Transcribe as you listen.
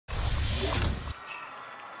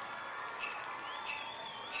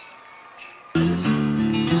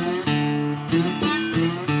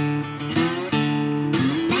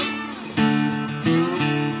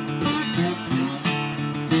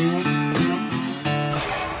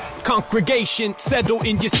Congregation, settle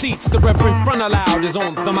in your seats. The Reverend Frontalot is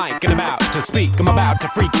on the mic and about to speak. I'm about to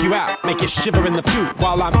freak you out, make you shiver in the pew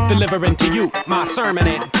while I'm delivering to you my sermon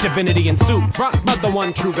and divinity in suit. Brought by the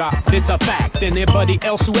one true God, it's a fact. Anybody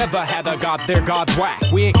else who ever had a God, their God's whack.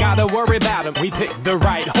 We ain't gotta worry about him, we picked the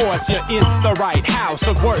right horse. You're in the right house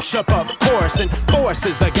of worship, of course. And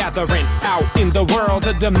forces are gathering out in the world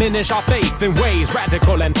to diminish our faith in ways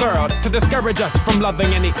radical and thorough, to discourage us from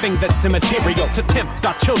loving anything that's immaterial, to tempt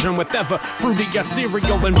our children with ever fruitier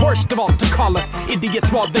cereal, and worst of all, to call us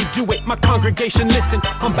idiots while they do it. My congregation, listen,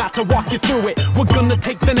 I'm about to walk you through it. We're gonna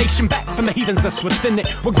take the nation back from the heathens that's within it.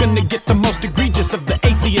 We're gonna get the most egregious of the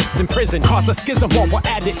atheists in prison, cause a schism while we're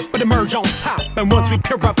at it, but emerge on top. And once we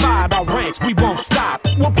purified our ranks, we won't stop.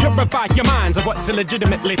 We'll purify your minds of what's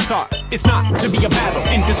illegitimately thought. It's not to be a battle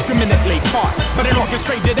indiscriminately fought, but an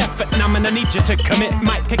orchestrated effort, and I'm gonna need you to commit.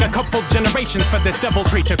 Might take a couple generations for this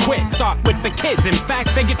deviltry to quit. Start with the kids, in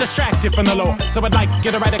fact, they get distracted from the Lord. So I'd like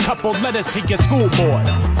you to write a couple letters to your school board.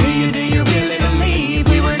 Do you really believe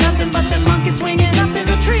we were nothing but the monkeys swinging up in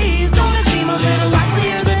the trees? Don't it seem a little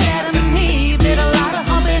likelier that Adam and Eve did a lot of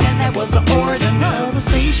humping and that was the origin of the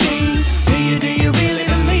species? Do you really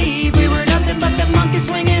believe we were nothing but the monkeys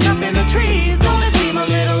swinging up in the trees? Don't it seem a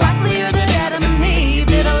little likelier that Adam and Eve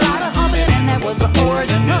did a lot of humping and that was the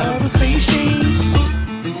origin of the species?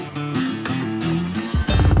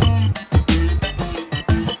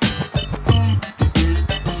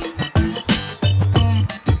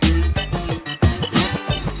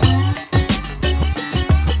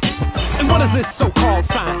 What has this so-called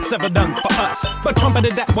science ever done for us? But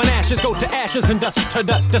trumpeted that when ashes go to ashes and dust to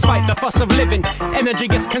dust. Despite the fuss of living, energy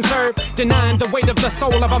gets conserved, denying the weight of the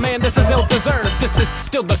soul of a man. This is ill-deserved. This is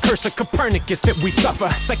still the curse of Copernicus that we suffer.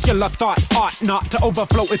 Secular thought ought not to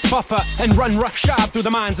overflow its buffer and run roughshod through the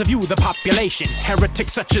minds of you, the population.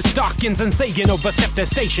 Heretics such as Dawkins and Sagan overstep their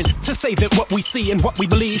station to say that what we see and what we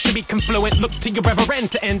believe should be confluent. Look to your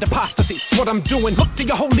reverend to end apostasy. It's what I'm doing. Look to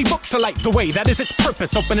your holy book to light the way. That is its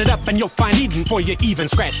purpose. Open it up and you'll find Eden before you even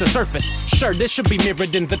scratch the surface. Sure, this should be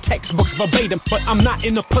mirrored in the textbooks verbatim, but I'm not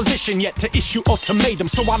in a position yet to issue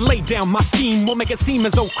ultimatums. So I lay down my scheme. We'll make it seem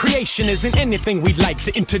as though creation isn't anything we'd like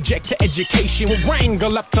to interject to education. We'll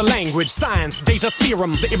wrangle up the language, science, data,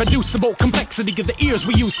 theorem, the irreducible complexity of the ears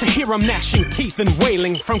we use to hear them, gnashing teeth and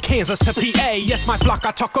wailing from Kansas to PA. Yes, my flock,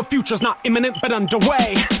 I talk of futures not imminent but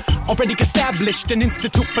underway. Already established an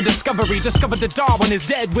institute for discovery. Discovered that Darwin is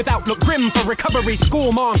dead with outlook grim for recovery.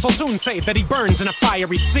 School moms will soon say that he burns in a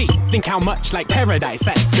fiery sea. Think how much like paradise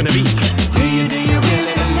that's gonna be. Do you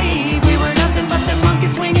really